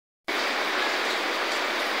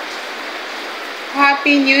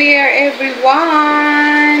Happy New Year,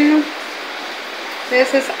 everyone!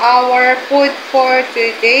 This is our food for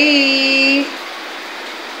today.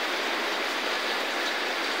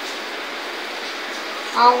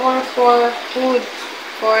 Our food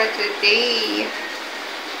for today.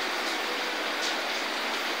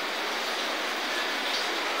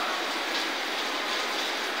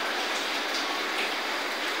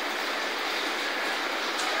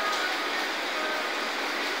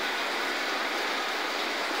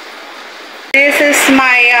 This is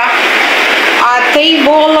my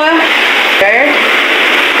table.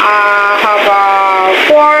 Have a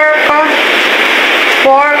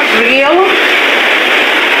pork grill,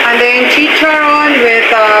 and then chicharron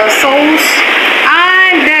with sauce.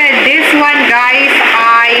 And this one, guys,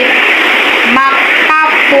 ay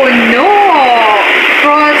makapuno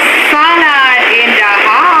fruit salad in the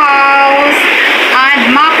house,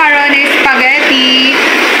 and macaroni spaghetti,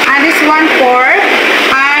 and this one pork.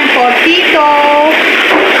 Potato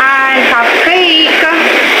and cupcake,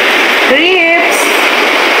 ribs,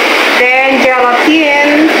 then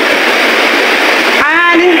gelatin,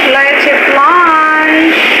 and leche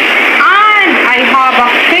flan, and I have a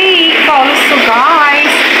cake also,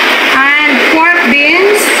 guys, and pork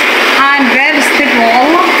beans and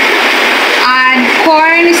vegetable, and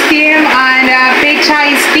corn steam and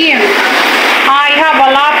pechay steam. I have a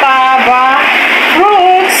lot of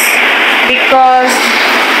fruits because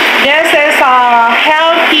this is a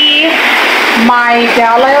healthy my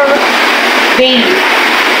daily day.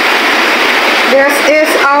 This is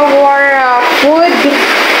our food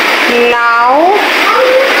now.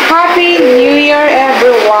 Happy New Year,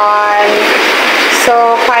 everyone.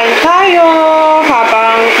 So, kain tayo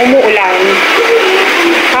habang umuulan.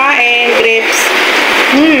 Kain, grapes.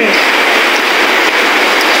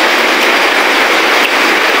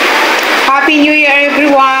 Happy New Year,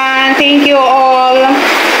 everyone. Thank you all.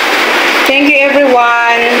 Thank you,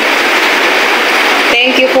 everyone.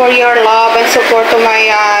 Thank you for your love and support to my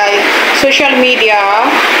social media.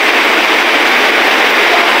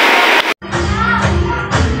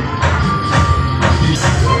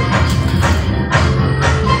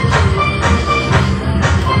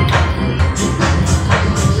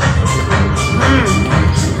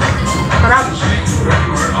 Sarap.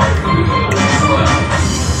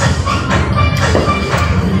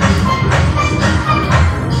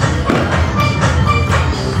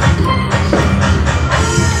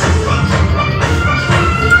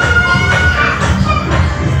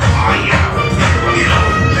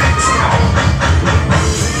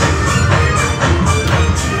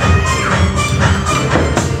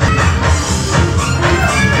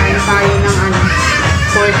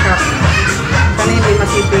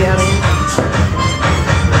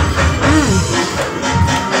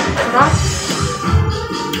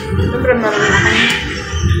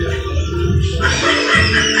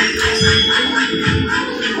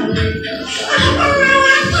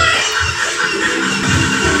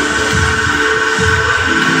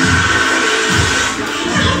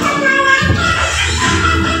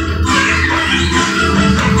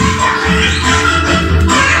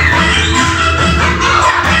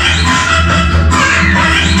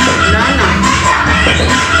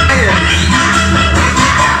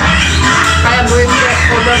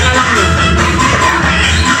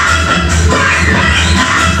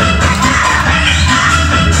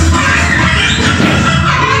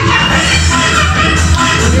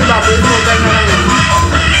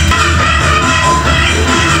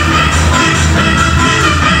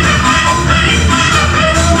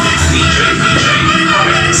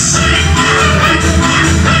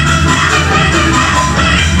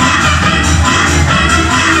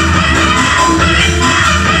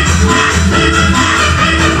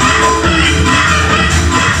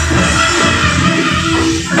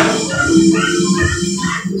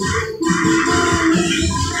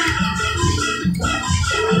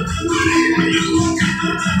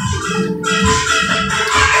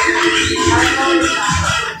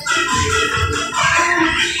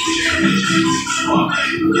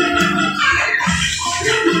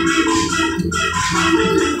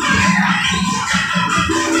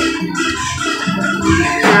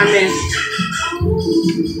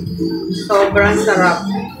 Sobrang sarap.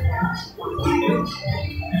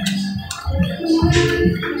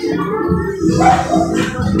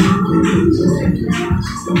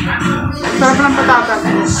 Sarap ng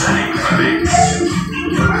patatas.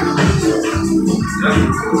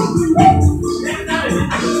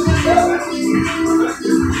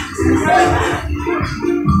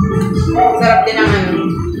 Sarap din ang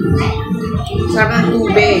sarap ng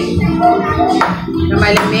tubig na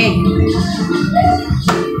malamig.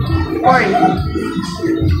 Corn.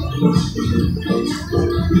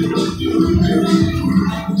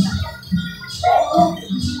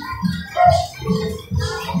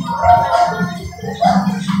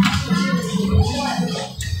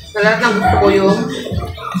 lahat ng gusto ko yung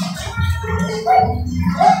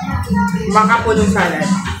baka punong salad.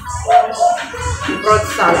 Fruit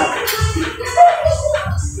salad.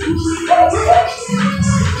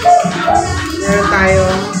 Meron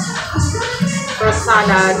tayong fruit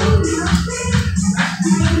salad.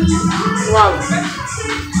 Wow.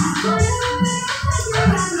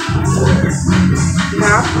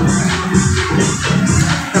 Sarap.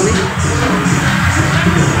 Kami.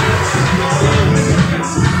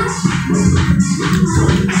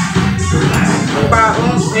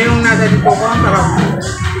 Yung nasa dito ko, ang sarap.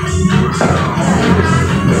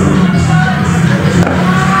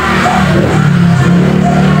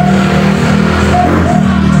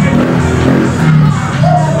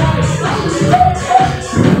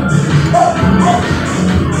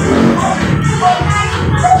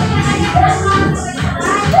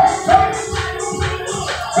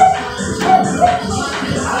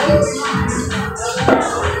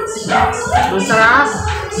 Ang sarap.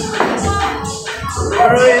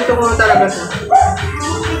 Pero ito ko talaga siya.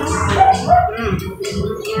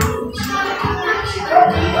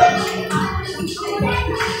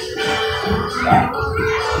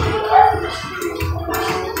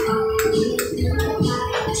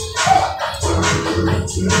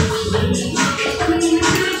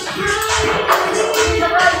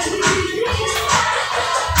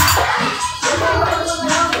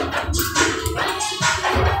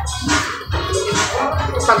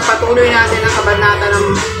 Pagpatuloy natin ang kabanata ng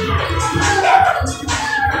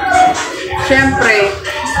siyempre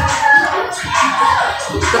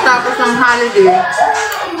katapos ng holiday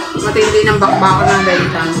matindi ng bakbakan ng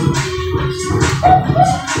daitan.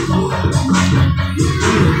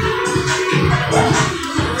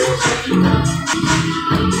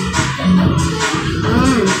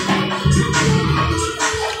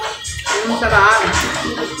 Ang sarap.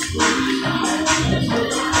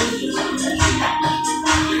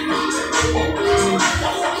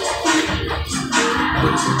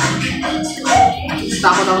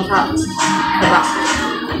 Takot ako sa baba.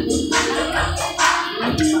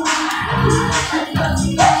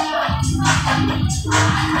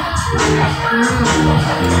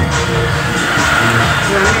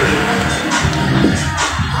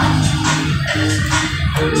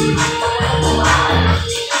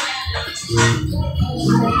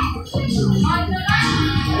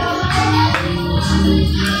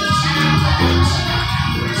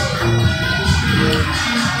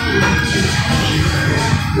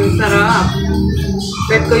 Ang sarap.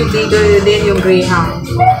 Bet ko yung dito din yung graham.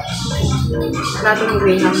 Lato ng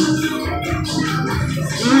graham.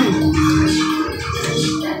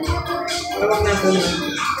 Tawag na ito na.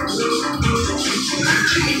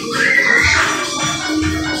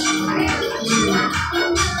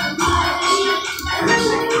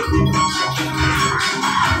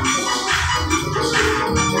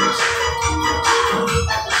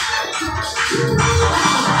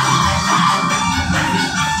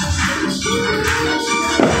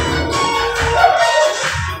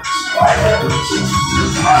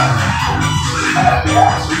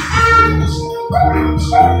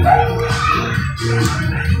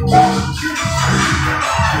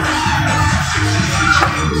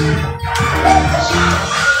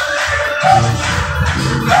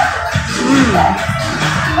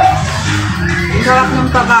 Ang sarap ng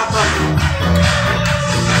pagkakot.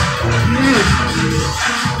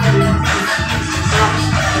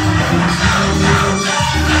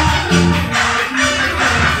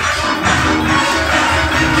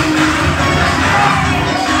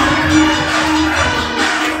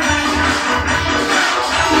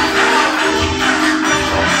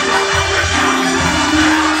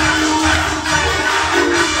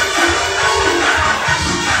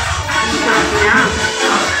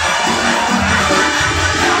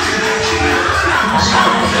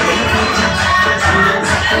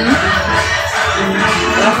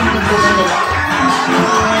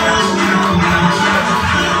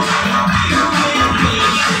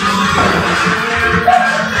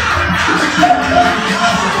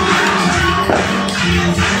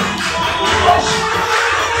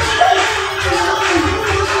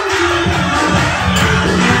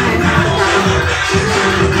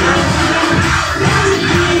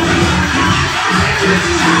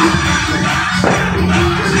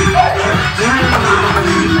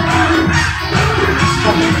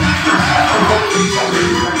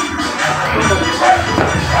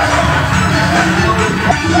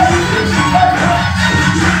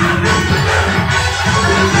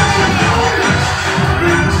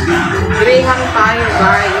 Graham tayo,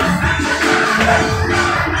 guys.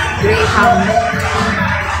 Graham.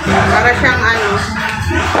 Para siyang ano,